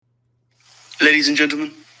Ladies and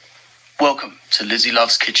gentlemen, welcome to Lizzie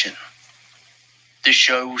Loves Kitchen. This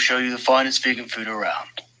show will show you the finest vegan food around.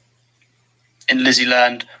 In Lizzie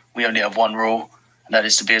Land, we only have one rule, and that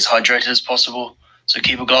is to be as hydrated as possible, so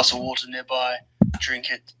keep a glass of water nearby,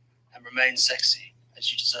 drink it, and remain sexy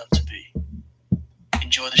as you deserve to be.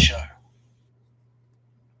 Enjoy the show.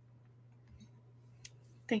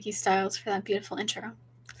 Thank you, Styles, for that beautiful intro.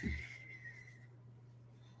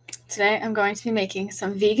 Today, I'm going to be making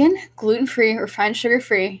some vegan, gluten-free, refined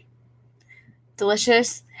sugar-free,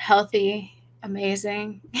 delicious, healthy,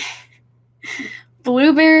 amazing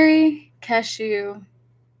blueberry, cashew,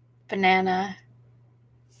 banana,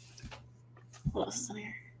 what else is on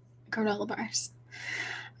here? Granola bars.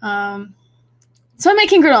 So I'm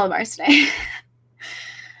making granola bars today.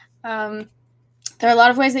 There are a lot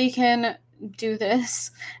of ways that you can do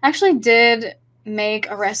this. I actually did make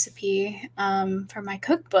a recipe for my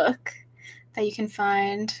cookbook that you can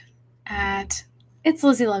find at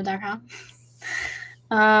itslizzielove.com.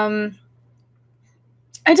 I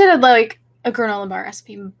did a granola bar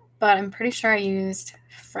recipe, but I'm pretty sure I used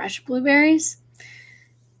fresh blueberries.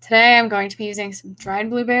 Today I'm going to be using some dried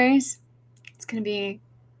blueberries. It's gonna be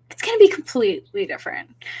completely different.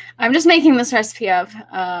 I'm just making this recipe up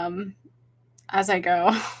as I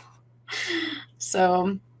go.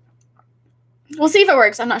 So we'll see if it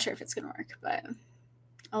works. I'm not sure if it's going to work, but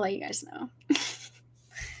I'll let you guys know.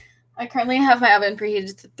 I currently have my oven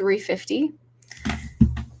preheated to 350.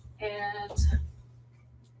 And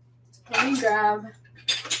let me grab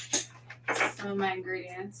some of my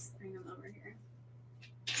ingredients. Bring them over here.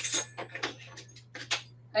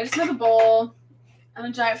 I just have a bowl and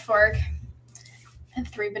a giant fork and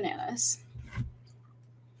 3 bananas.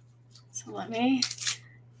 So let me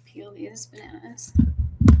peel these bananas.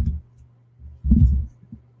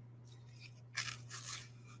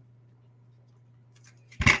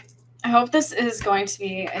 I hope this is going to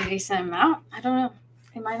be a decent amount. I don't know.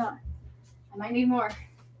 It might not. I might need more.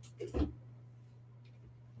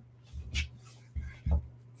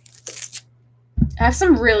 I have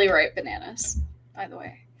some really ripe bananas, by the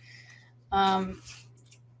way. I've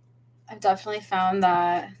definitely found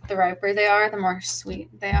that the riper they are, the more sweet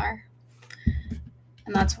they are.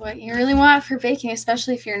 And that's what you really want for baking,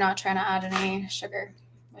 especially if you're not trying to add any sugar,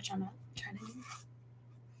 which I'm not trying to do.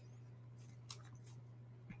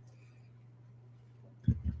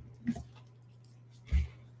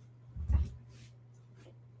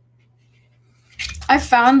 I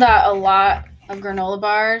found that a lot of granola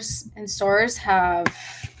bars in stores have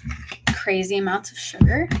crazy amounts of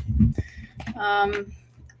sugar.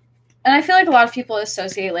 And I feel like a lot of people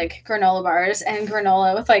associate like granola bars and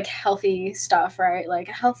granola with like healthy stuff, right? Like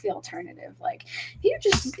a healthy alternative. Like if you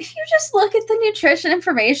just look at the nutrition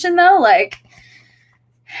information though, like,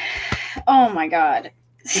 oh my God.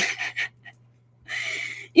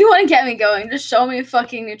 You want to get me going, just show me a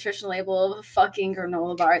fucking nutrition label of a fucking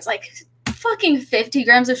granola bar. It's like fucking 50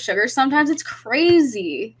 grams of sugar sometimes. It's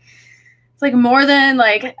crazy. It's like more than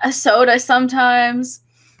like a soda sometimes.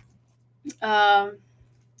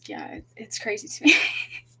 Yeah, it's crazy to me.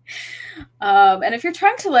 And if you're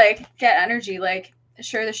trying to like get energy, like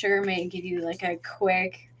sure the sugar may give you like a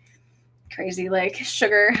quick, crazy like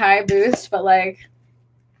sugar high boost, but like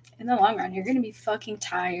in the long run, you're gonna be fucking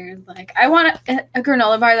tired. Like I want a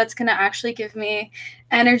granola bar that's gonna actually give me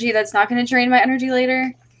energy, that's not gonna drain my energy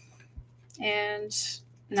later, and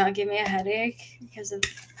not give me a headache because of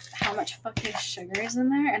how much fucking sugar is in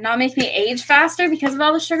there, and not make me age faster because of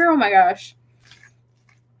all the sugar. Oh my gosh.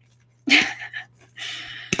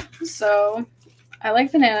 So I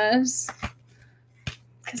like bananas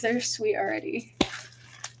because they're sweet already.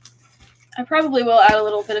 I probably will add a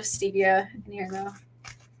little bit of stevia in here though.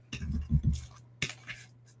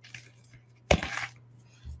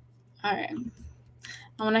 All right.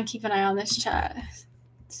 I want to keep an eye on this chat.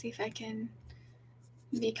 See if I can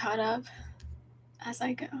be caught up as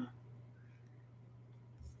I go.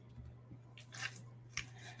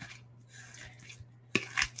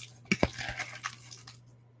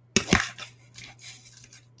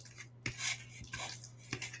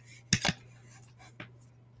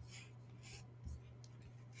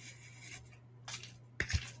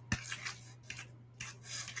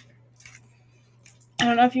 I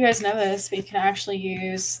don't know if you guys know this, but you can actually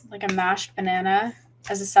use like a mashed banana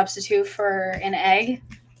as a substitute for an egg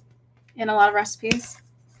in a lot of recipes.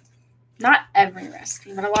 Not every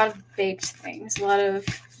recipe, but a lot of baked things, a lot of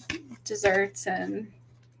desserts and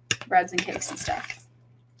breads and cakes and stuff.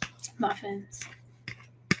 Muffins,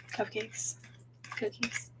 cupcakes,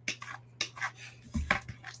 cookies.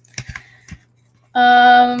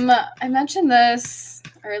 I mentioned this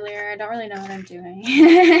earlier. I don't really know what I'm doing.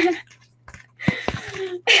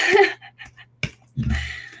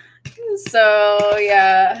 So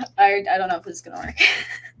yeah, I don't know if this is gonna work.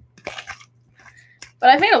 But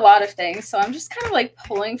I've made a lot of things, so I'm just kind of like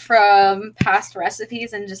pulling from past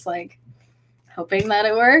recipes and just like hoping that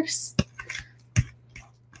it works.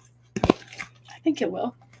 I think it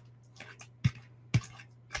will.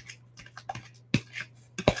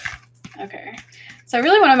 Okay, so I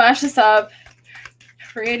really want to mash this up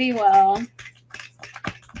pretty well.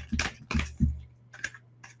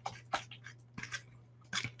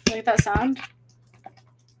 Look at that sound.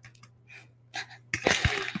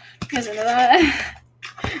 You guys into that?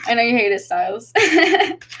 I know you hate it, Styles.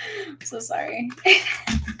 I'm so sorry.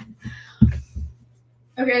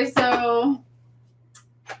 Okay, so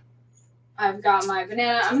I've got my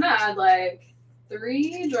banana. I'm gonna add like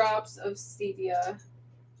 3 drops of stevia.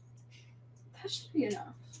 That should be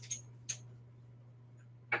enough.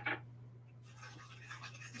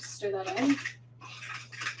 Just stir that in.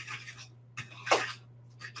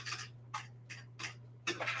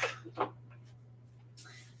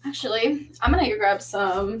 Actually, I'm gonna go grab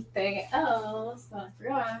something else that I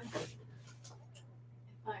forgot. If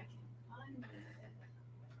I can find it.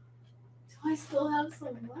 Do I still have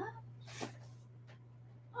some left?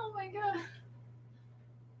 Oh my god.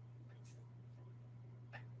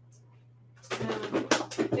 I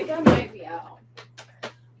think I might be out.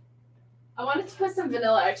 I wanted to put some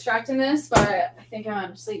vanilla extract in this, but I think I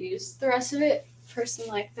honestly used the rest of it for some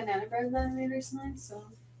like banana bread that I made recently. So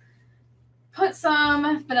put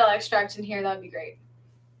some vanilla extract in here. That would be great.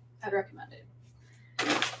 I'd recommend it.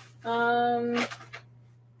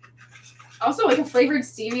 Also, like a flavored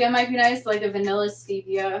stevia might be nice, like a vanilla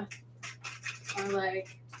stevia, or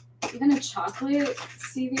like even a chocolate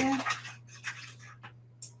stevia.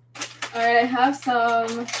 All right, I have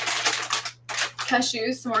some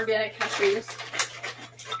cashews, some organic cashews.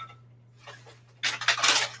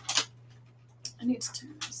 I need to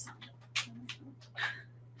turn this on.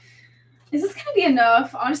 Is this gonna be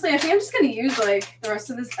enough? Honestly, I think I'm just gonna use like the rest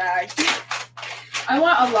of this bag. I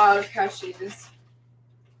want a lot of cashews.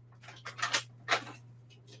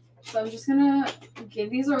 So I'm just gonna give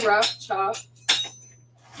these a rough chop.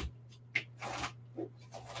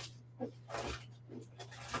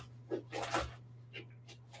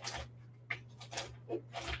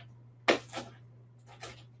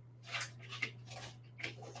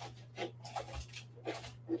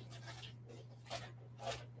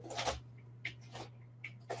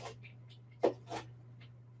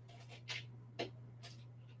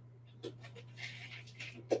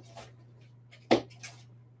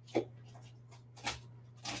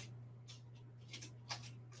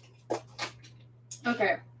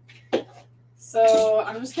 Okay, so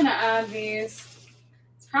I'm just gonna add these.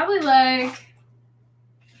 It's probably like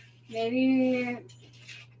maybe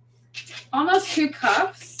almost 2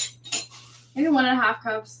 cups, maybe 1.5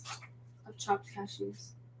 cups of chopped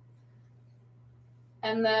cashews.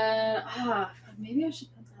 And then, maybe I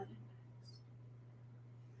should put that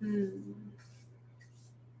in.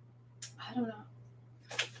 I don't know.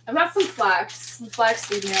 I've got some flax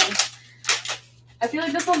seed meal. I feel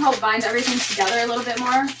like this will help bind everything together a little bit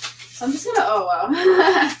more. So I'm just gonna, oh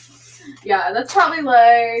wow. Yeah, that's probably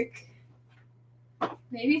like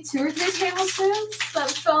maybe 2 or 3 tablespoons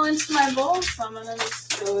that fell into my bowl. So I'm gonna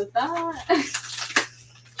just go with that.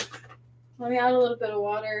 Let me add a little bit of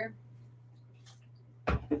water.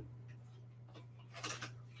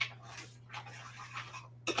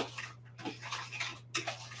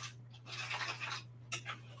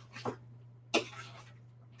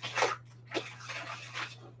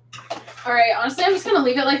 All right, honestly, I'm just gonna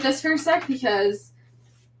leave it like this for a sec because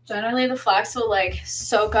generally the flax will like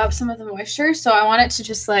soak up some of the moisture. So I want it to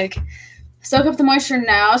just like soak up the moisture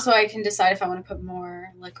now so I can decide if I want to put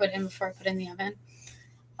more liquid in before I put it in the oven.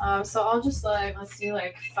 So I'll just like, let's do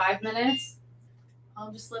like 5 minutes.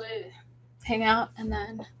 I'll just let it hang out and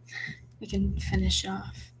then we can finish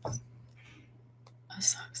off. I'm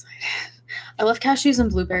so excited. I love cashews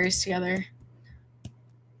and blueberries together.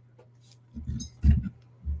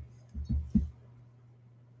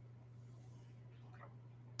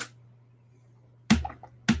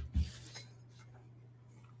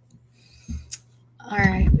 All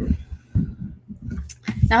right.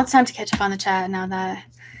 Now it's time to catch up on the chat now that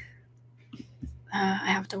I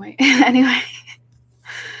have to wait. Anyway.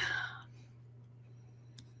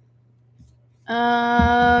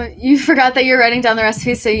 You forgot that you're writing down the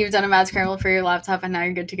recipe, so you've done a mad scramble for your laptop, and now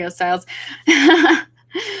you're good to go, Styles. Thank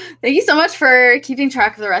you so much for keeping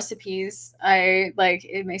track of the recipes.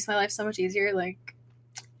 It makes my life so much easier. Like,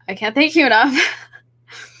 I can't thank you enough.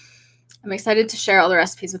 I'm excited to share all the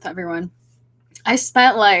recipes with everyone. I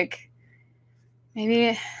spent like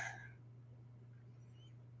maybe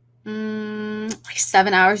like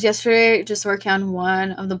 7 hours yesterday just working on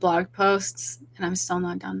one of the blog posts, and I'm still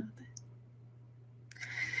not done with it.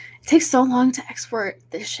 It takes so long to export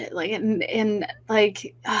this shit, like, and like,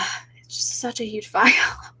 it's just such a huge file.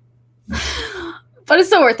 But it's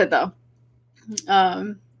still worth it though.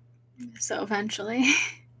 So eventually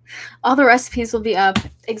all the recipes will be up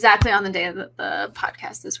exactly on the day that the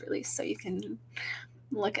podcast is released, so you can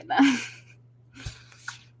look at them.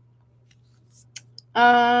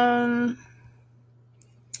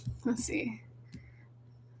 Let's see.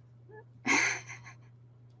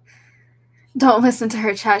 Don't listen to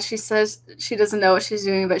her chat. She says she doesn't know what she's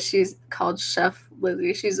doing, but she's called Chef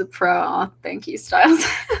Lizzie. She's a pro. Oh, thank you, Styles.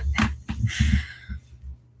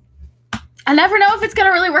 I never know if it's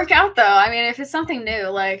gonna really work out though. I mean, if it's something new,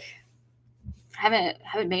 like I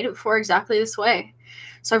haven't made it before exactly this way,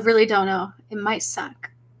 so I really don't know. It might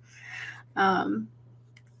suck. I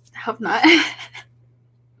hope not.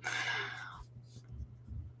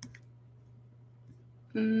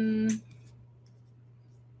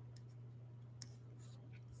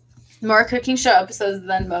 More cooking show episodes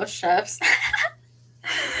than most chefs.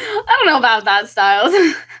 I don't know about that, Styles.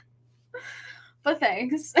 But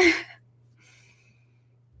thanks.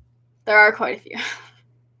 There are quite a few.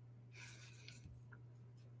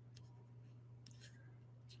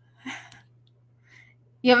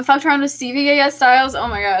 You haven't fucked around with stevia yet, Styles? Oh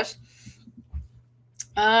my gosh.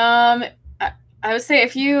 I would say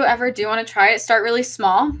if you ever do want to try it, start really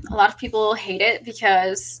small. A lot of people hate it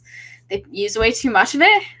because they use way too much of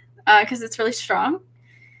it because it's really strong.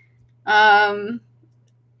 Yeah,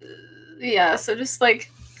 so just like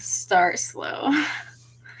start slow.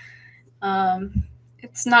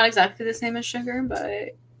 It's not exactly the same as sugar,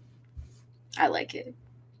 but I like it.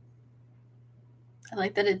 I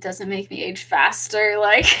like that it doesn't make me age faster.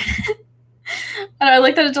 Like, and I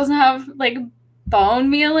like that it doesn't have like bone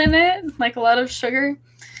meal in it, like a lot of sugar.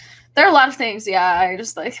 There are a lot of things, yeah, I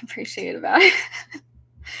just like appreciate about it.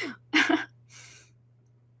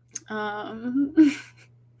 And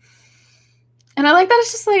I like that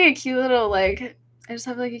it's just like a cute little, like, I just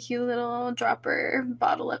have like a cute little dropper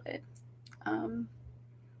bottle of it.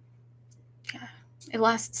 Yeah, it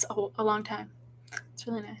lasts a long time. It's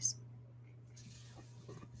really nice.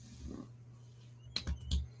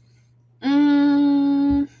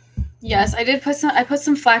 Yes, I did put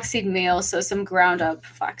some flaxseed meal, so some ground up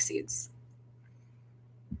flax seeds.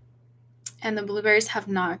 And the blueberries have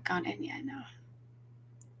not gone in yet, no.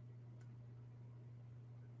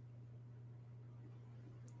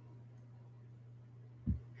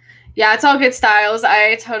 Yeah, it's all good, Styles.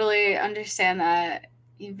 I totally understand that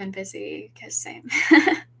you've been busy, because same.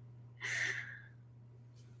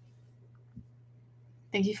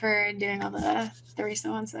 Thank you for doing all the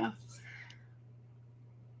recent ones, though.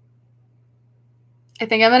 I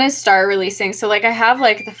think I'm going to start releasing. So, like, I have,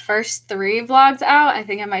 like, the first 3 vlogs out. I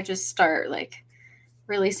think I might just start, like,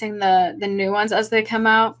 releasing the new ones as they come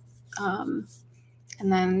out. And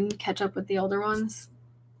then catch up with the older ones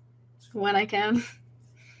when I can.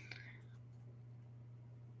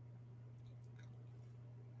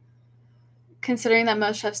 Considering that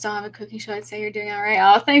most chefs don't have a cooking show, I'd say you're doing all right.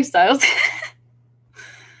 Oh, thanks, Styles.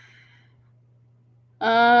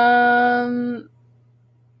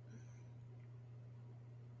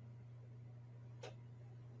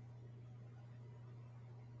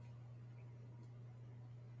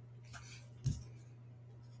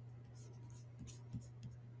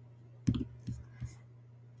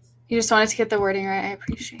 You just wanted to get the wording right. I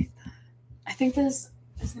appreciate that. I think this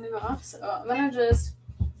is going to go off, so I'm going to just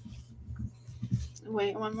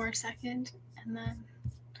wait one more second and then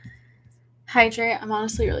hydrate. I'm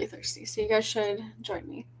honestly really thirsty, so you guys should join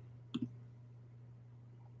me.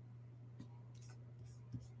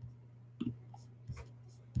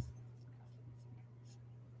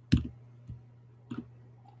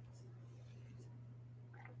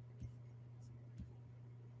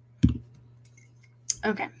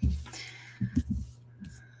 Okay.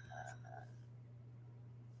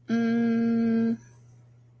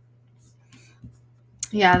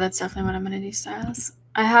 Yeah, that's definitely what I'm going to do, Styles.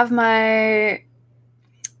 I have my,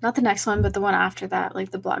 not the next one, but the one after that,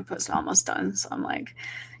 like the blog post almost done. So I'm like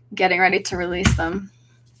getting ready to release them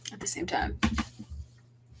at the same time.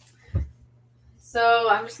 So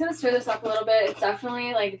I'm just going to stir this up a little bit. It's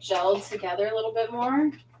definitely like gelled together a little bit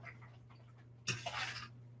more.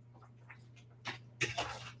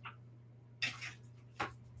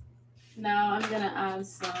 Now I'm going to add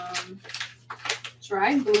some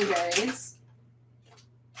dried blueberries.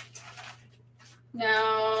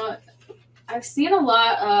 Now, I've seen a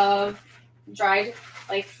lot of dried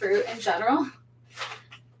like fruit in general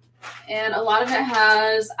And a lot of it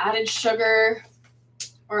has added sugar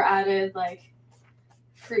or added like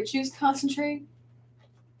fruit juice concentrate.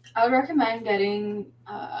 I would recommend getting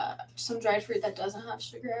some dried fruit that doesn't have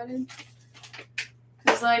sugar added.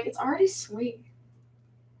 Because like it's already sweet.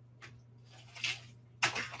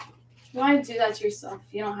 Why do that to yourself?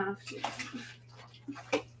 You don't have to.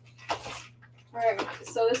 Alright,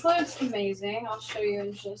 so this looks amazing. I'll show you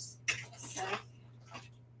in just a sec.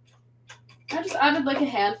 I just added like a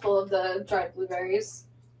handful of the dried blueberries.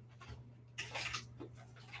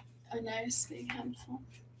 A nice big handful.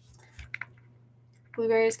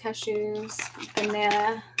 Blueberries, cashews,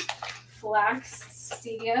 banana, flax,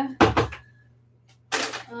 stevia.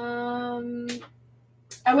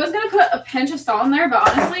 I was going to put a pinch of salt in there, but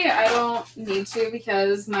honestly, I don't need to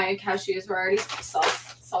because my cashews were already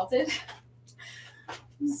salted.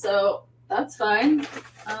 So that's fine.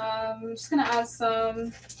 I'm just going to add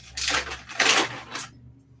some...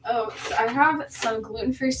 Oh, so I have some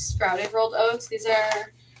gluten-free sprouted rolled oats. These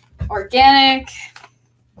are organic,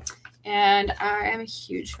 and I am a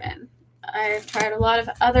huge fan. I've tried a lot of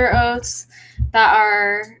other oats that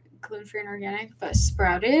are gluten-free and organic, but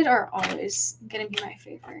sprouted are always going to be my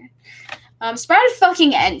favorite. Sprouted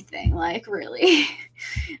fucking anything, like really.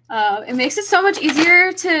 It makes it so much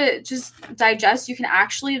easier to just digest. You can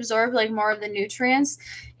actually absorb like more of the nutrients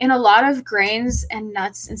in a lot of grains and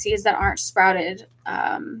nuts and seeds that aren't sprouted.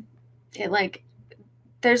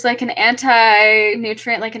 There's like an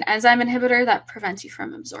anti-nutrient, like an enzyme inhibitor that prevents you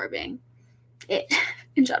from absorbing it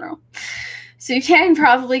in general. So you can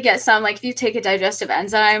probably get some, like if you take a digestive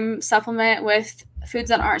enzyme supplement with foods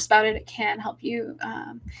that aren't sprouted, it can help you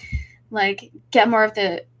like get more of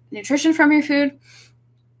the nutrition from your food.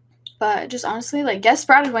 But just honestly, like get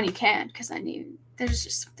sprouted when you can, because then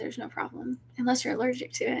there's no problem. Unless you're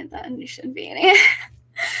allergic to it, then you shouldn't be eating it.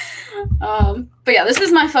 But yeah, this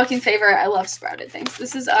is my fucking favorite. I love sprouted things.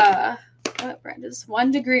 This is what brand is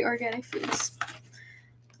 1 Degree Organic Foods.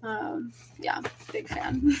 Yeah, big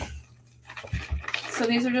fan. So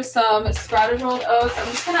these are just some sprouted rolled oats. I'm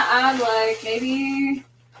just gonna add like maybe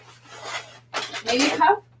a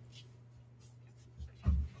cup.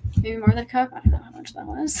 Maybe more than a cup. I don't know how much that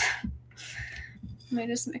was. Let me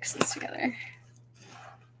just mix this together.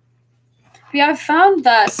 But yeah, I've found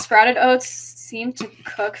that sprouted oats seem to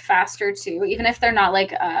cook faster too, even if they're not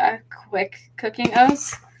like quick cooking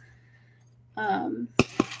oats.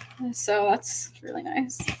 So that's really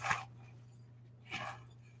nice.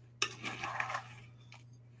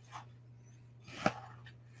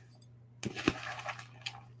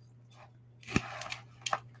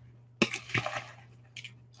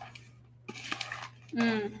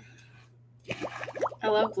 I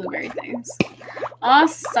love blueberry things. Aw,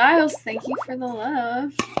 Styles, thank you for the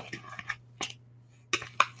love.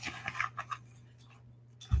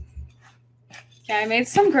 Yeah, I made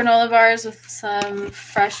some granola bars with some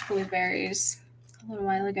fresh blueberries a little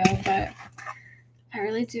while ago, but I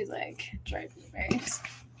really do like dried blueberries.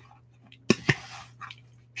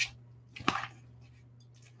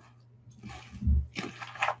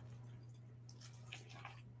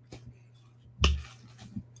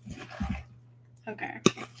 Okay.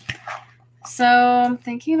 So I'm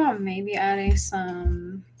thinking about maybe adding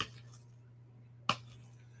some... I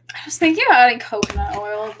was thinking about adding coconut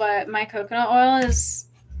oil, but my coconut oil is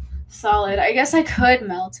solid. I guess I could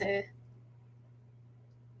melt it.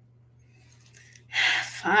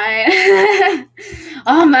 Fine.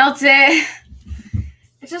 I'll melt it.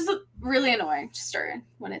 It's just really annoying to stir it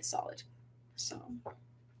when it's solid. So I'm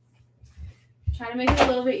trying to make it a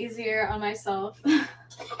little bit easier on myself.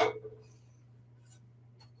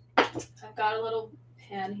 I've got a little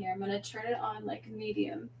pan here. I'm going to turn it on like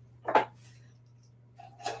medium.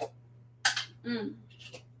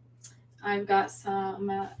 I've got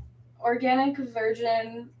some organic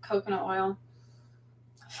virgin coconut oil.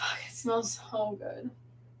 Fuck, it smells so good.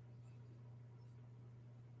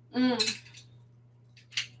 I'm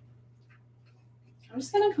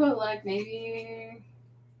just going to put like maybe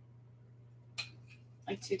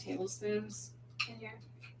like 2 tablespoons in here.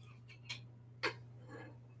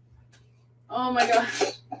 Oh my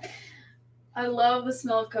gosh. I love the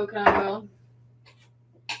smell of coconut oil.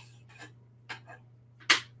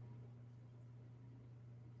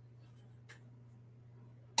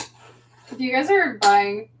 If you guys are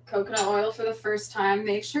buying coconut oil for the first time,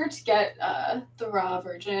 make sure to get the raw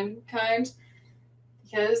virgin kind,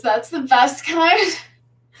 because that's the best kind.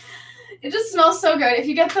 It just smells so good. If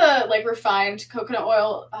you get the like refined coconut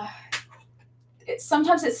oil,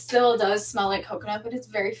 sometimes it still does smell like coconut, but it's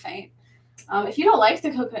very faint. If you don't like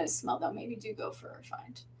the coconut smell, though, maybe do go for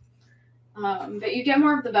refined. But you get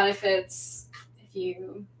more of the benefits if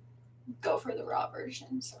you go for the raw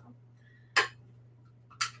version. So,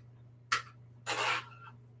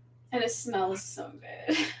 and it smells so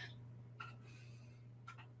good.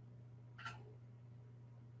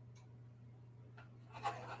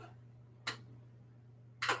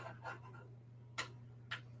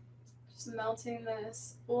 Just melting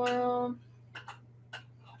this oil,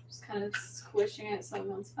 just kind of squishing it so it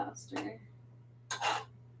melts faster.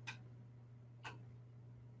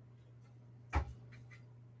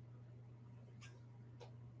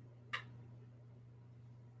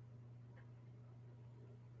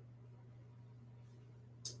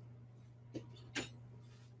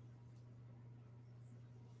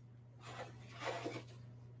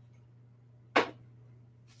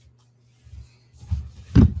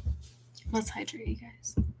 Let's hydrate, you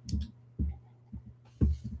guys.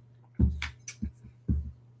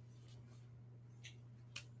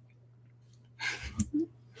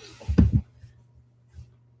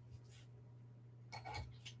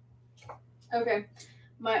 Okay,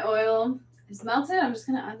 my oil is melted. I'm just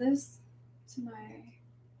gonna add this to my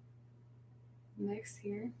mix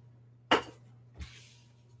here.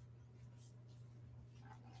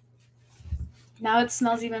 Now it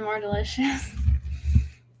smells even more delicious.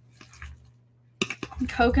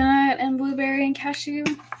 Coconut and blueberry and cashew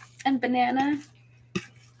and banana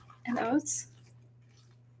and oats.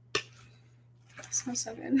 It smells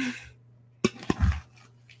so good.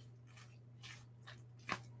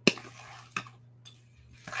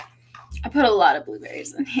 I put a lot of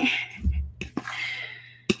blueberries in here.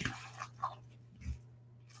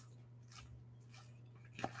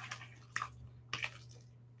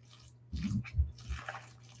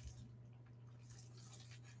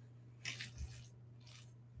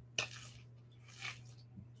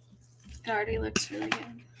 It already looks really good.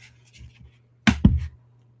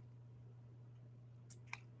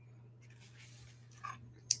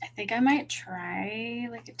 I think I might try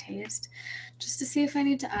like a taste just to see if I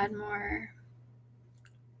need to add more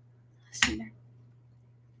sweetener.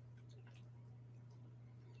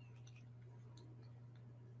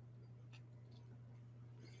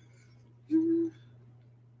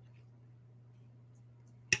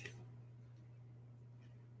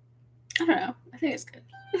 I don't know. I think it's good.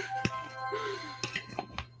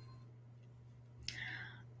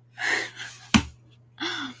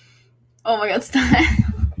 Oh my god, stop.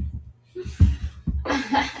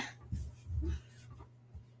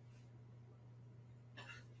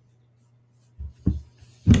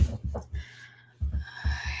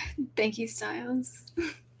 Thank you, Styles.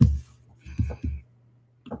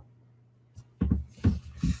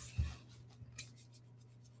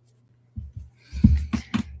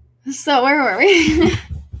 So where were we?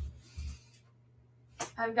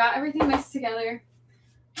 I've got everything mixed together.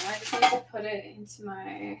 I just need to put it into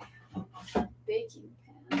my baking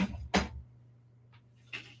pan.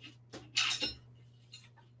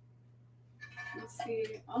 Let's see.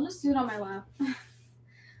 I'll just do it on my lap.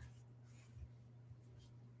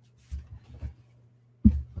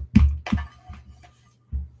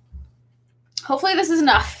 Hopefully this is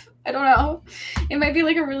enough. I don't know. It might be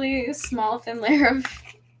like a really small, thin layer of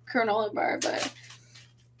granola bar, but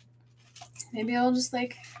maybe I'll just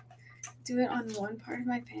like do it on one part of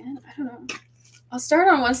my pan. I don't know. I'll start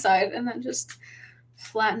on one side and then just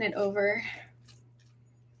flatten it over.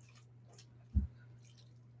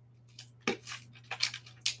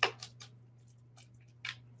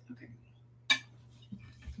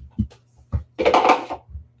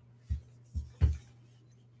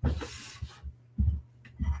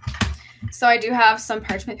 So I do have some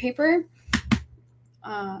parchment paper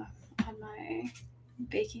on my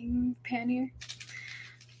baking pan here.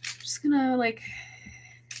 I'm just gonna like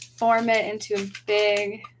form it into a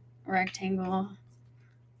big rectangle.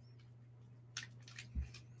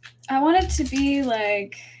 I want it to be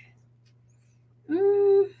like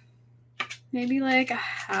maybe like a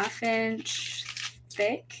 1/2 inch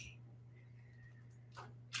thick.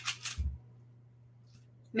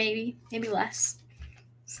 Maybe less.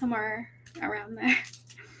 Somewhere around there.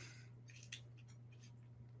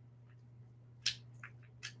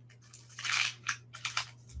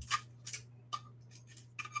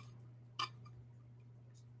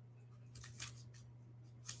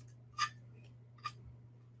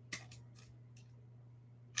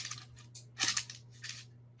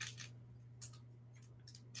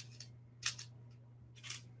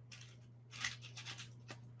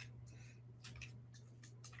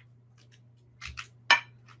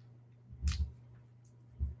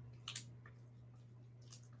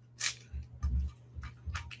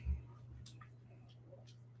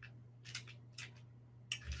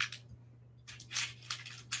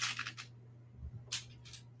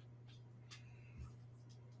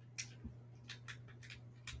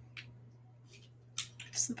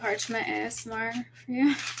 some parchment ASMR for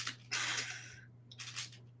you.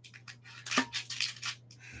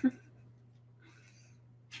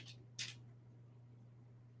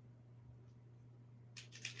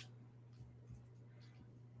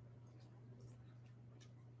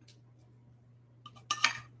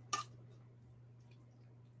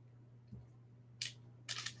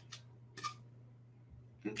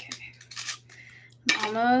 Okay,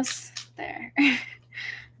 I'm almost there.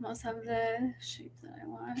 Almost have the shape that I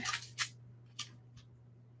want.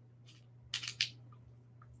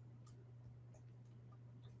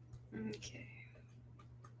 Okay,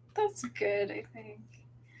 that's good, I think.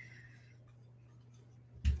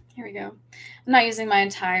 Here we go. I'm not using my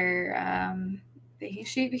entire baking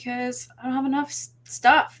sheet because I don't have enough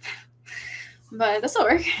stuff, but this will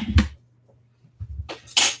work.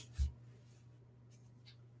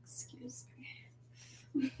 Excuse me.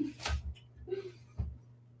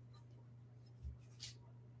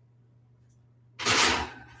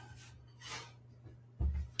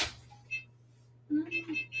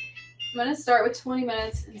 I'm going to start with 20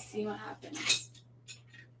 minutes and see what happens.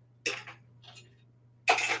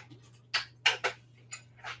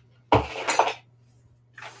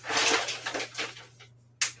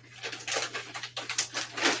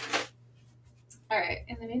 All right,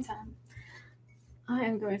 in the meantime, I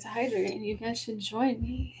am going to hydrate and you guys should join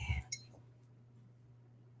me.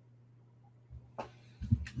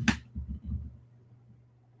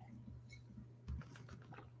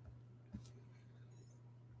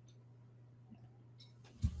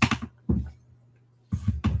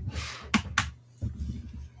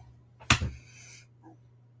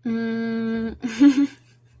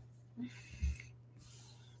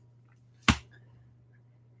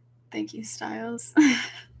 Thank you, Styles.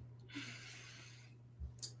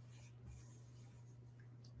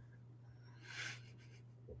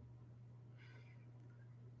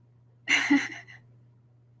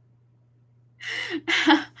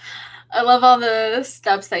 I love all the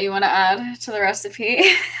steps that you want to add to the recipe.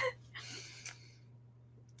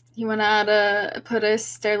 You want to add put a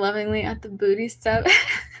stare lovingly at the booty step.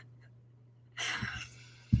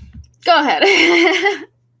 Go ahead.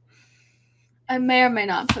 I may or may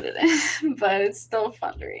not put it in, but it's still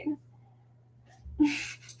fun to read.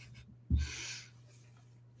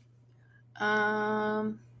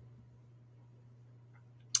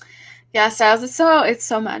 Yeah, Styles, it's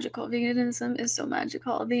so magical. Veganism is so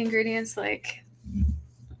magical. The ingredients, like,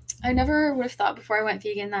 I never would have thought before I went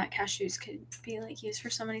vegan that cashews could be like used for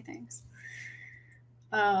so many things.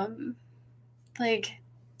 Like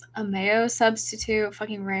a mayo substitute,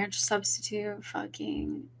 fucking ranch substitute,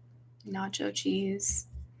 fucking nacho cheese,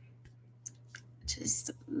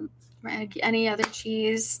 just any other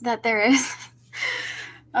cheese that there is.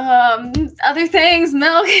 Other things,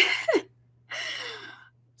 milk.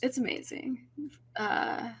 It's amazing.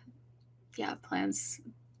 Yeah, plants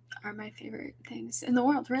are my favorite things in the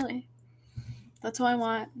world, really. That's why I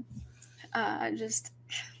want just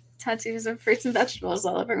tattoos of fruits and vegetables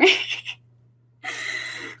all over me.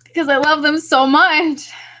 Because I love them so much.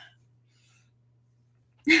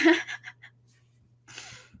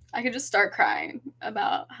 I could just start crying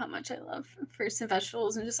about how much I love fruits and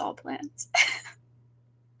vegetables and just all plants.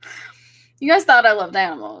 You guys thought I loved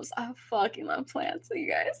animals. I fucking love plants,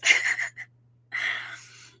 you guys.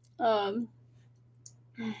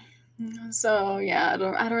 So yeah, I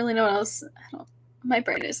don't really know what else. My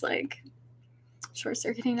brain is like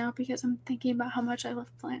short-circuiting now because I'm thinking about how much I love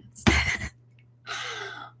plants.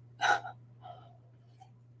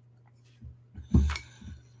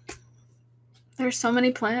 There's so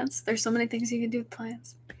many plants. There's so many things you can do with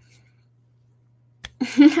plants.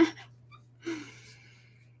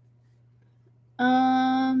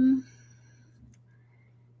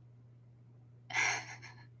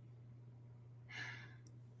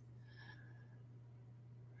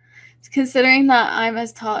 Considering that I'm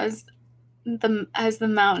as tall as the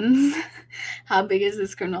mountains, how big is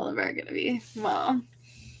this granola bar gonna be? Well,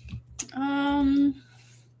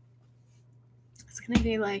 it's gonna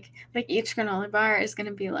be like each granola bar is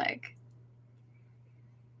gonna be like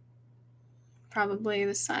probably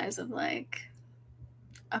the size of like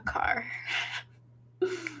a car.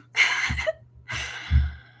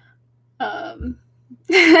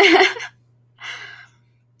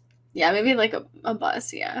 Yeah, maybe like a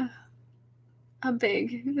bus, yeah. A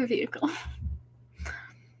big vehicle.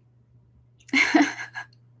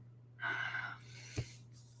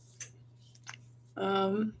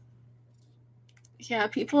 Yeah,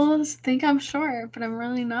 people think I'm short, but I'm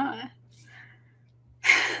really not.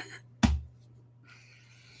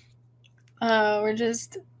 We're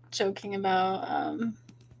just joking about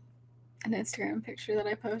an Instagram picture that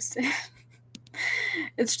I posted.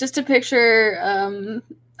 It's just a picture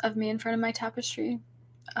of me in front of my tapestry.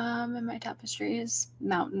 And my tapestry is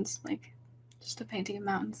mountains, like just a painting of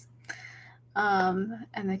mountains. And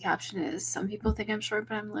the caption is, "Some people think I'm short,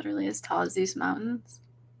 but I'm literally as tall as these mountains."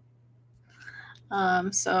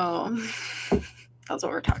 So that's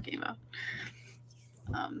what we're talking about.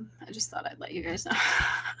 I just thought I'd let you guys know.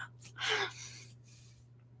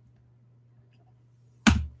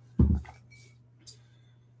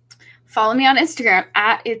 Follow me on Instagram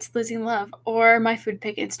at It's Lizzie Love, or my food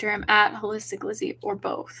pick Instagram at Holistic Lizzie, or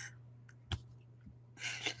both.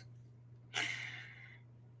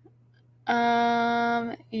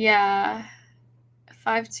 Yeah.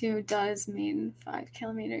 5'2" does mean 5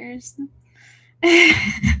 kilometers.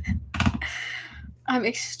 I'm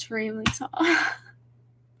extremely tall.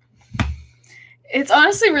 It's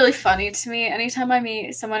honestly really funny to me anytime I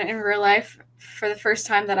meet someone in real life for the first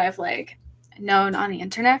time that I've like known on the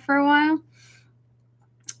internet for a while.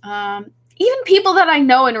 Even people that I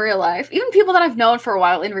know in real life, even people that I've known for a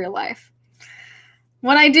while in real life.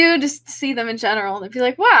 When I do just see them in general, they'd be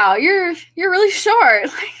like, "Wow, you're really short."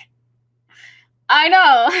 Like, I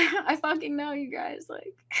know. I fucking know, you guys.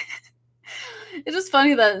 Like, it's just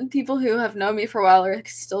funny that people who have known me for a while are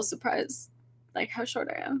still surprised, like, how short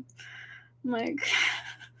I am. I'm like,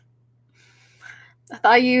 I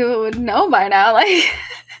thought you would know by now. Like,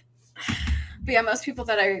 but yeah, most people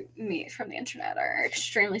that I meet from the internet are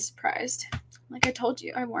extremely surprised. Like, I told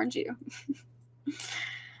you, I warned you.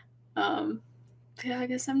 Yeah, I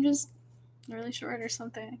guess I'm just really short or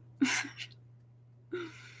something.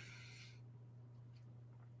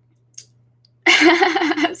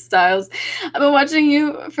 Styles, I've been watching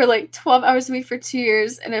you for like 12 hours a week for 2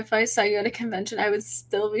 years, and if I saw you at a convention, I would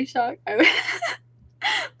still be shocked.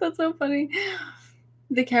 That's so funny.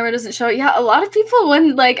 The camera doesn't show it. Yeah, a lot of people,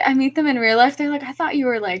 when like I meet them in real life, they're like, "I thought you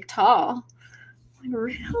were like tall." I'm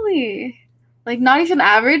like, really? Like, not even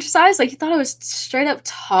average size? Like, you thought I was straight up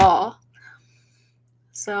tall.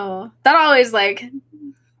 So that always like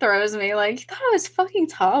throws me. Like, you thought I was fucking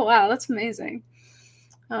tall? Wow, that's amazing.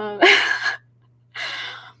 I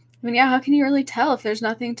mean, yeah, how can you really tell if there's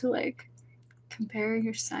nothing to like compare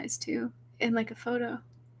your size to in like a photo?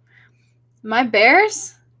 My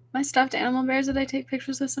bears, my stuffed animal bears that I take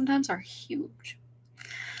pictures of sometimes are huge.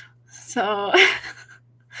 So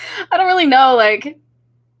I don't really know, like,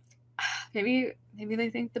 maybe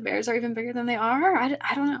they think the bears are even bigger than they are.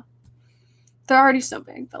 I don't know. They're already so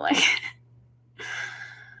big, but like,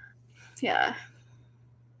 yeah,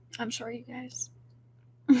 I'm sure you guys.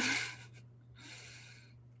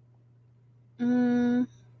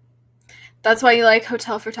 That's why you like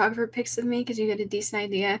hotel photographer pics of me, because you get a decent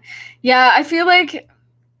idea. Yeah, I feel like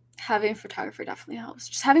having a photographer definitely helps.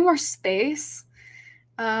 Just having more space,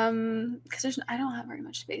 because I don't have very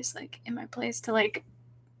much space like in my place to like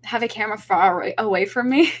have a camera far away from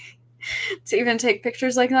me to even take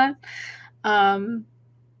pictures like that.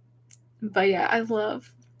 But yeah, I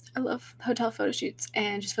love hotel photo shoots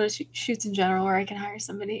and just photo shoots in general, where I can hire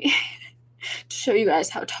somebody to show you guys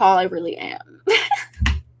how tall I really am.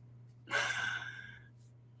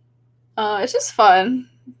 It's just fun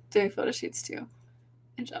doing photo shoots too,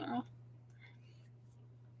 in general.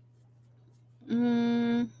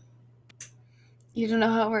 You don't know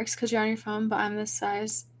how it works because you're on your phone, but I'm the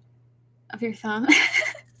size of your thumb.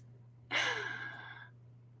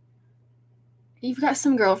 You've got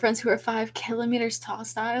some girlfriends who are 5 kilometers tall,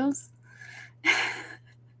 Styles.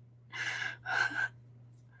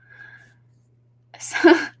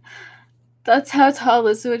 So, that's how tall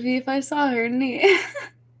Liz would be if I saw her knee.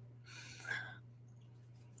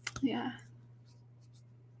 Yeah.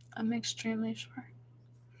 I'm extremely short.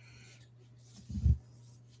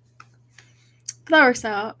 But that works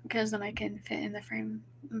out because then I can fit in the frame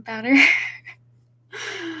better.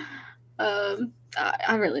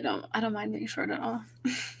 I really don't. I don't mind being short at all.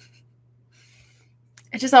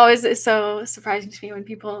 It just always is so surprising to me when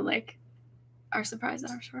people like are surprised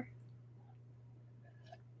that I'm short.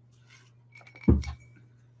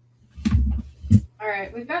 All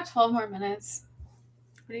right, we've got 12 more minutes.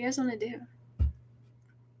 What do you guys want to do?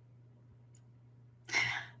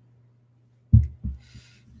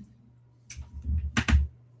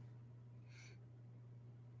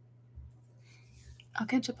 I'll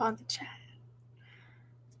catch up on the chat.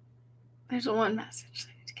 There's one message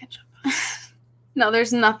I need to catch up on. No,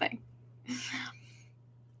 there's nothing.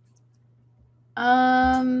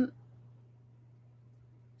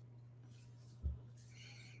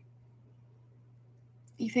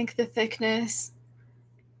 You think the thickness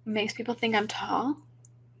makes people think I'm tall?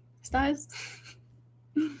 Styles?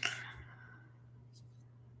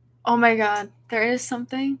 Oh my god, there is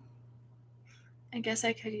something I guess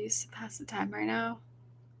I could use to pass the time right now.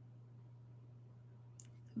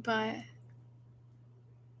 But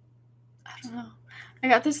I don't know. I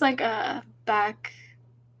got this like a back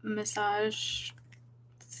massage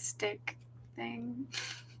stick thing.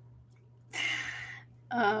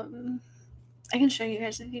 I can show you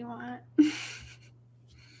guys if you want.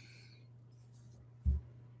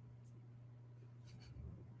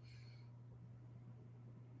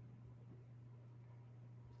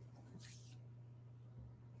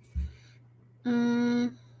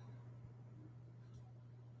 Mm.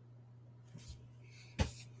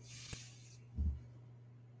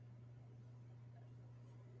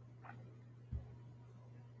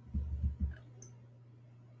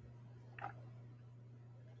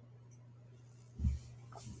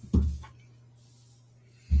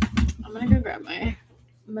 I'm gonna go grab my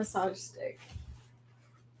massage stick.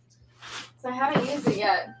 So I haven't used it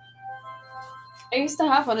yet. I used to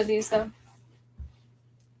have one of these though.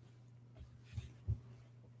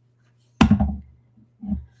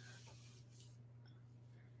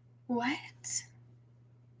 What?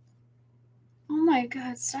 Oh my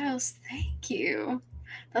god, Styles, thank you.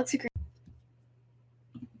 That's a great.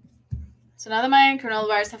 So now that my granola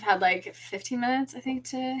bars have had like 15 minutes, I think,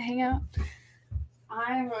 to hang out,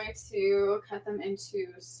 I'm going to cut them into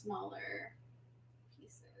smaller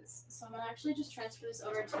pieces. So I'm going to actually just transfer this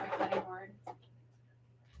over to my cutting board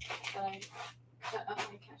that I cut up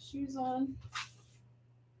my cashews on.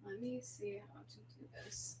 Let me see how to do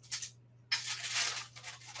this.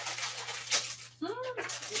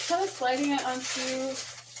 Kind of sliding it onto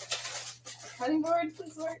the cutting board,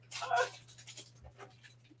 please work.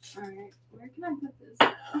 Alright, where can I put this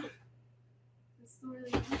now? This is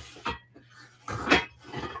really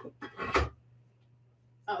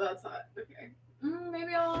Oh, that's hot. Okay.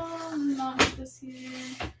 Maybe I'll not put this here.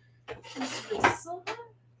 Is this still hot?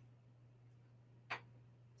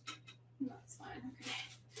 That's fine.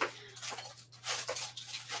 Okay.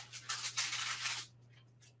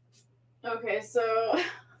 Okay, so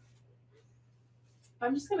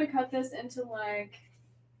I'm just gonna cut this into like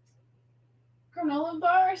granola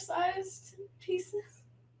bar sized pieces.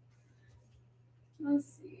 Let's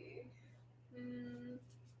see.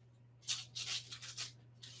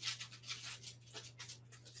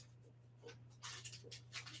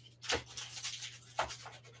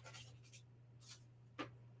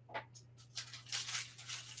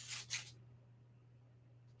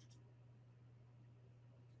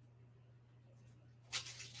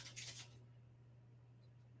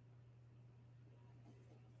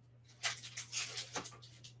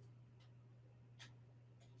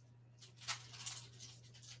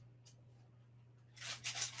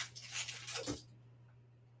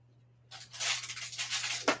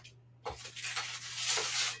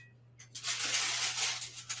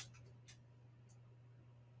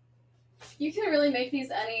 You can really make these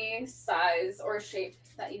any size or shape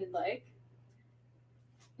that you'd like.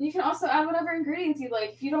 You can also add whatever ingredients you'd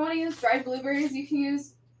like. If you don't want to use dried blueberries, you can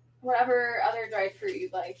use whatever other dried fruit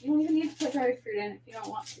you'd like. You don't even need to put dried fruit in if you don't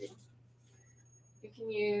want to. You can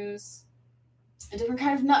use a different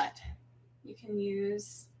kind of nut. You can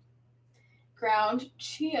use ground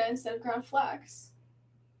chia instead of ground flax.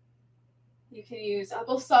 You can use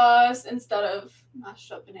applesauce instead of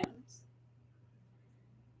mashed up bananas.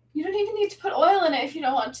 You don't even need to put oil in it if you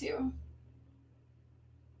don't want to.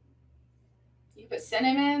 You put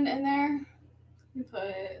cinnamon in there. You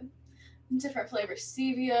put different flavors,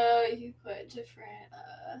 stevia. You put different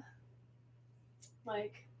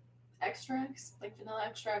like extracts, like vanilla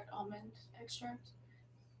extract, almond extract.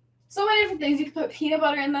 So many different things. You can put peanut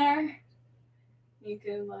butter in there. You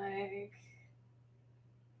can like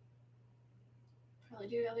probably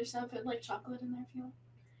do other stuff. Put like chocolate in there if you want.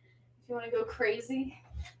 If you want to go crazy.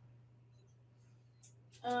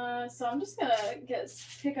 So I'm just gonna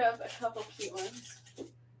pick up a couple cute ones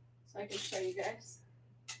so I can show you guys.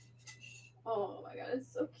 Oh my god,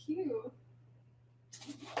 it's so cute.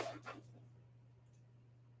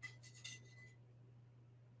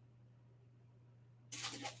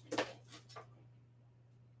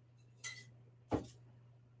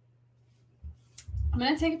 I'm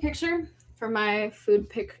gonna take a picture for my food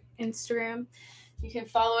pic Instagram. You can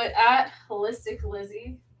follow it at Holistic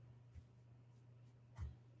Lizzie.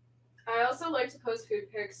 I also like to post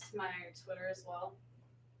food pics to my Twitter as well.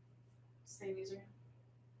 Same username.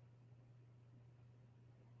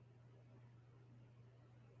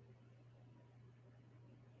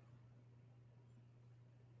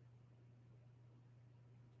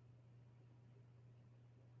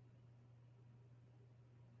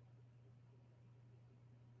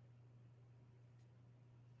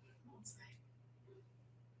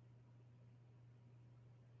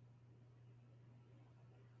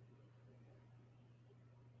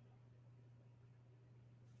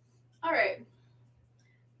 All right.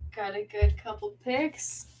 Got a good couple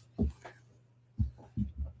picks.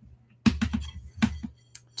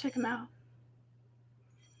 Check them out.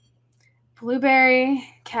 Blueberry,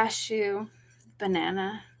 cashew,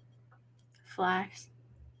 banana, flax,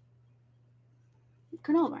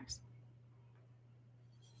 granola bars.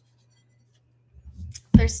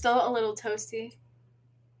 They're still a little toasty,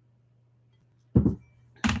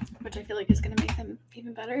 which I feel like is going to make them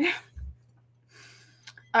even better.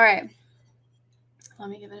 All right. Let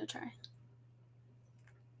me give it a try.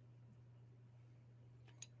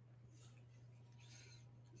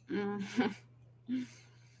 Mm-hmm.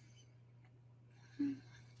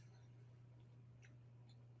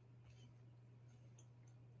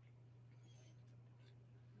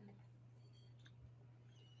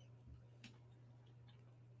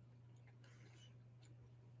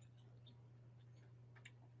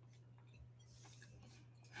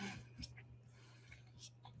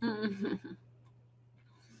 Mm-hmm.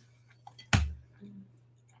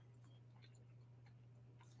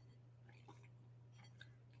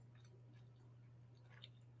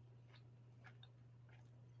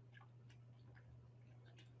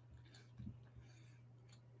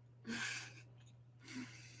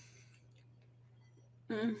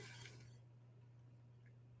 Mm.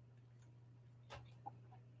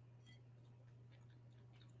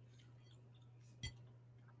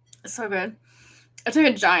 It's so good. I took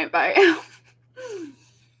a giant bite.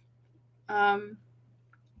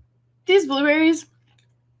 These blueberries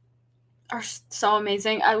are so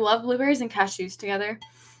amazing. I love blueberries and cashews together.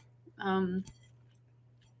 I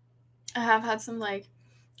have had some like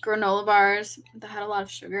granola bars that had a lot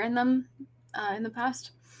of sugar in them in the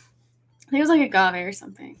past. I think it was like agave or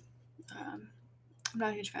something. I'm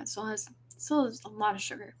not a huge fan. Still has a lot of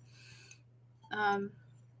sugar.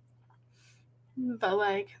 But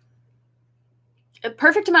like a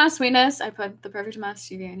perfect amount of sweetness. I put the perfect amount of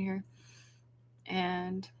stevia in here,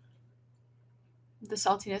 and the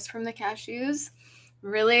saltiness from the cashews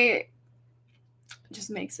really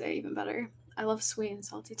just makes it even better. I love sweet and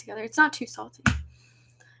salty together. It's not too salty,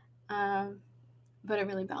 but it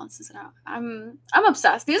really balances it out. I'm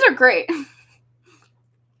obsessed. These are great.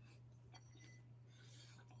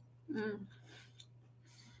 Mm.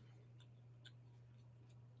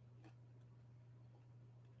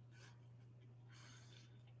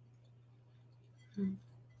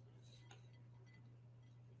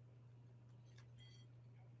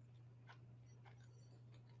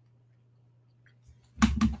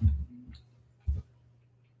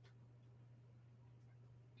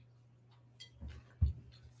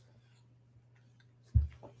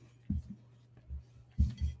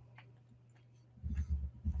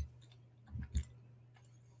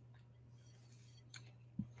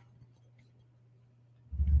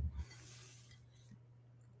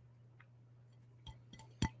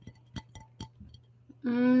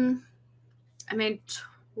 I made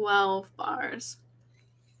 12 bars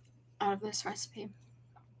out of this recipe.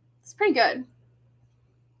 It's pretty good.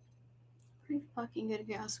 Pretty fucking good if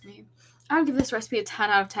you ask me. I would give this recipe a 10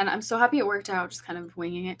 out of 10. I'm so happy it worked out, just kind of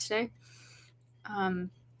winging it today.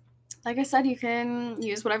 Like I said, you can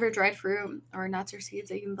use whatever dried fruit or nuts or seeds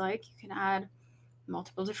that you like. You can add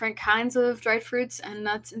multiple different kinds of dried fruits and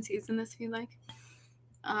nuts and seeds in this if you like.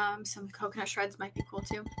 Some coconut shreds might be cool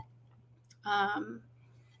too.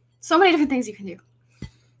 So many different things you can do.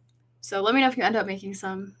 So let me know if you end up making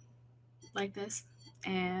some like this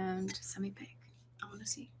and send me pic. I want to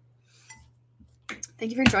see.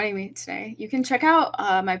 Thank you for joining me today. You can check out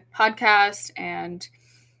my podcast and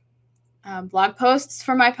blog posts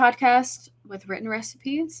for my podcast with written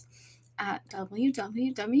recipes at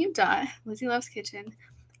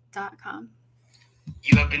www.lizzieloveskitchen.com.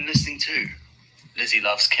 You have been listening to Lizzie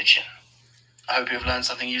Loves Kitchen. I hope you have learned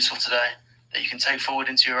something useful today that you can take forward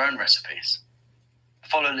into your own recipes.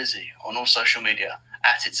 Follow Lizzie on all social media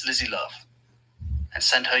at It's Lizzie Love and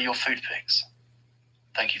send her your food pics.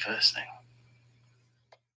 Thank you for listening.